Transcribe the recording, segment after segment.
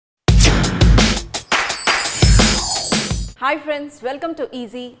Hi friends, welcome to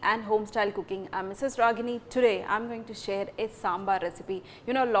Easy and Home Style Cooking. I'm Mrs. Ragini. Today I'm going to share a sambar recipe.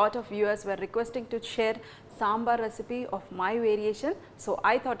 You know, a lot of viewers were requesting to share sambar recipe of my variation. So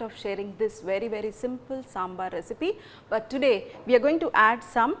I thought of sharing this very simple sambar recipe. But today we are going to add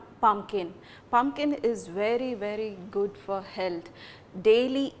some pumpkin. Pumpkin is very good for health.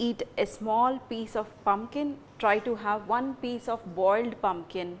 Daily eat a small piece of pumpkin. Try to have one piece of boiled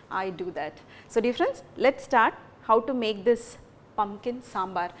pumpkin. I do that. So dear friends, let's start how to make this pumpkin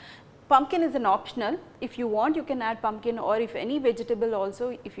sambar. Pumpkin is an optional. If you want, you can add pumpkin, or if any vegetable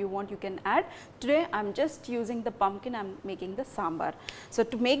also, if you want, you can add. Today I am just using the pumpkin. I am making the sambar. So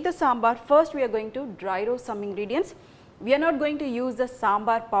to make the sambar, first we are going to dry roast some ingredients. We are not going to use the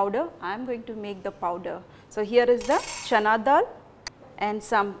sambar powder. I am going to make the powder. So here is the chana dal and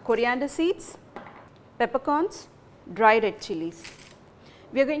some coriander seeds, peppercorns, dry red chillies.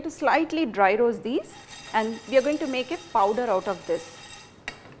 We are going to slightly dry roast these and we are going to make a powder out of this.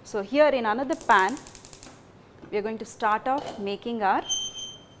 So here in another pan, we are going to start off making our,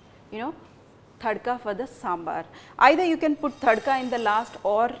 tadka for the sambar. Either you can put tadka in the last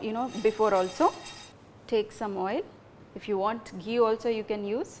or, before also. Take some oil. If you want ghee also you can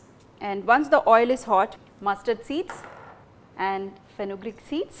use. And once the oil is hot, mustard seeds and fenugreek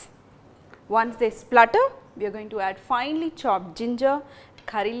seeds. Once they splutter, we are going to add finely chopped ginger,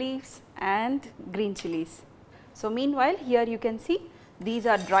 curry leaves and green chillies. So meanwhile, here you can see these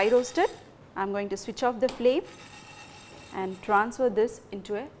are dry roasted. I am going to switch off the flame and transfer this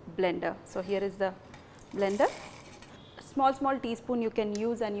into a blender. So here is the blender. Small teaspoon you can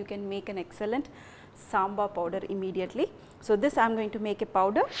use and you can make an excellent sambar powder immediately. So this I am going to make a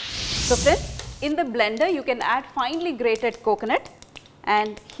powder. So friends, in the blender you can add finely grated coconut,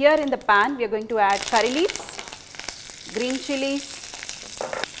 and here in the pan we are going to add curry leaves, green chillies,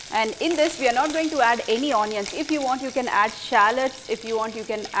 and in this we are not going to add any onions. If you want, you can add shallots. If you want, you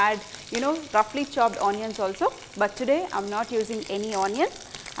can add roughly chopped onions also, but today I am not using any onions.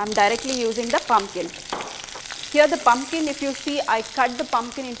 I am directly using the pumpkin. Here the pumpkin, if you see, I cut the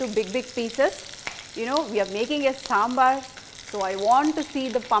pumpkin into big pieces. We are making a sambar, so I want to see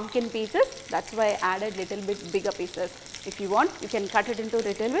the pumpkin pieces. That's why I added little bit bigger pieces. If you want, you can cut it into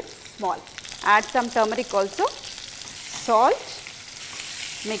little bit small. Add some turmeric also, salt,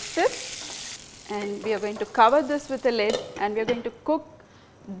 mix this, and we are going to cover this with a lid and we are going to cook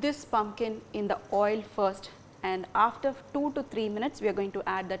this pumpkin in the oil first, and after 2 to 3 minutes we are going to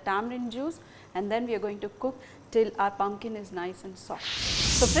add the tamarind juice, and then we are going to cook till our pumpkin is nice and soft.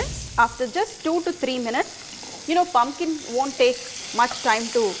 So friends, after just 2 to 3 minutes, pumpkin won't take much time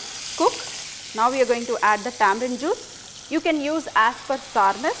to cook. Now we are going to add the tamarind juice. You can use as per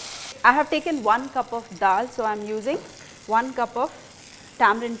sourness. I have taken 1 cup of dal, so I am using 1 cup of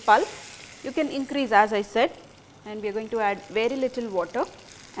tamarind pulp. You can increase as I said, and we are going to add very little water,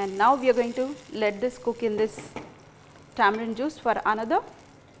 and now we are going to let this cook in this tamarind juice for another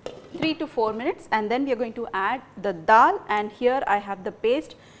 3 to 4 minutes, and then we are going to add the dal, and here I have the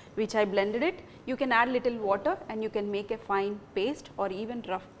paste which I blended it. You can add little water and you can make a fine paste or even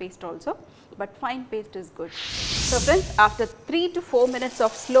rough paste also, but fine paste is good. So friends, after 3 to 4 minutes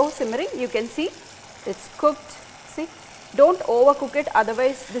of slow simmering, you can see it's cooked. See, don't overcook it,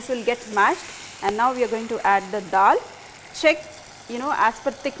 otherwise this will get mashed. And now we are going to add the dal. Check, as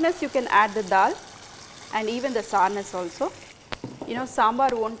per thickness you can add the dal and even the sourness also.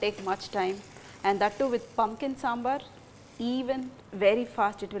 Sambar won't take much time, and that too with pumpkin sambar, even very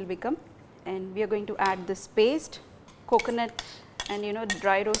fast it will become. And we are going to add this paste, coconut and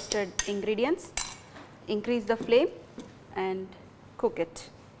dry roasted ingredients. Increase the flame and cook it.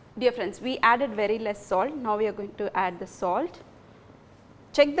 Dear friends, we added very less salt. Now we are going to add the salt.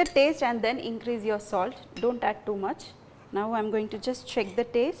 Check the taste and then increase your salt. Don't add too much. Now I am going to just check the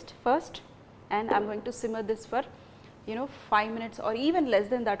taste first, and I am going to simmer this for 5 minutes or even less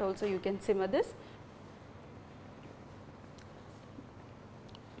than that also you can simmer this.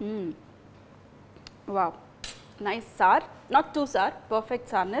 Wow, nice sour, not too sour, perfect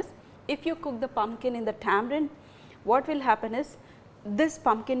sourness. If you cook the pumpkin in the tamarind, what will happen is this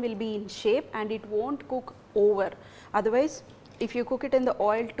pumpkin will be in shape and it won't cook over. Otherwise, if you cook it in the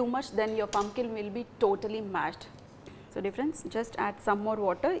oil too much, then your pumpkin will be totally mashed. So dear friends, just add some more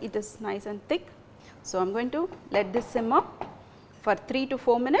water. It is nice and thick. So I am going to let this simmer for 3 to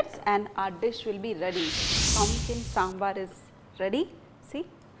 4 minutes and our dish will be ready. Pumpkin sambar is ready. See,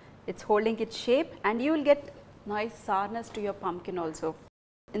 it's holding its shape and you will get nice sourness to your pumpkin also.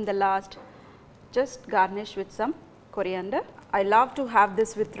 In the last, just garnish with some coriander. I love to have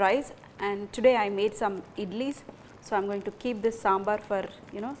this with rice, and today I made some idlis. So I am going to keep this sambar for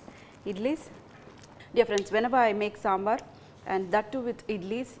idlis. Dear friends, whenever I make sambar, and that too with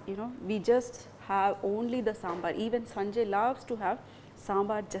idlis, you know, we just have only the sambar. Even Sanjay loves to have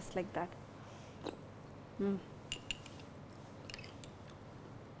sambar just like that.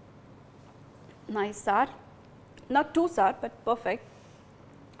 Nice sour, not too sour but perfect,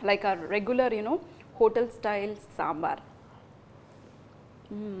 like our regular, you know, hotel style sambar.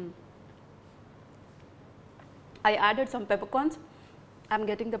 I added some peppercorns. I am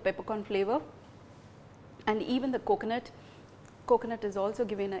getting the peppercorn flavor, and even the coconut is also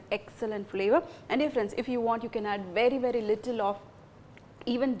giving an excellent flavor. And dear friends, if you want, you can add very little of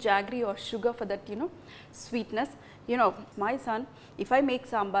even jaggery or sugar for that, you know, sweetness. You know, my son, if I make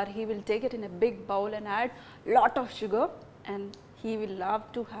sambar, he will take it in a big bowl and add lot of sugar, and he will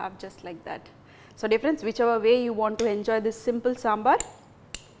love to have just like that. So dear friends, whichever way you want to enjoy this simple sambar,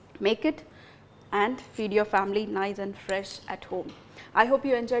 make it and feed your family nice and fresh at home. I hope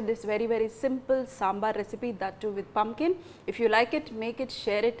you enjoyed this very simple sambar recipe, that too with pumpkin. If you like it, make it,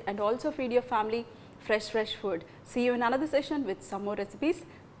 share it, and also feed your family fresh food. See you in another session with some more recipes.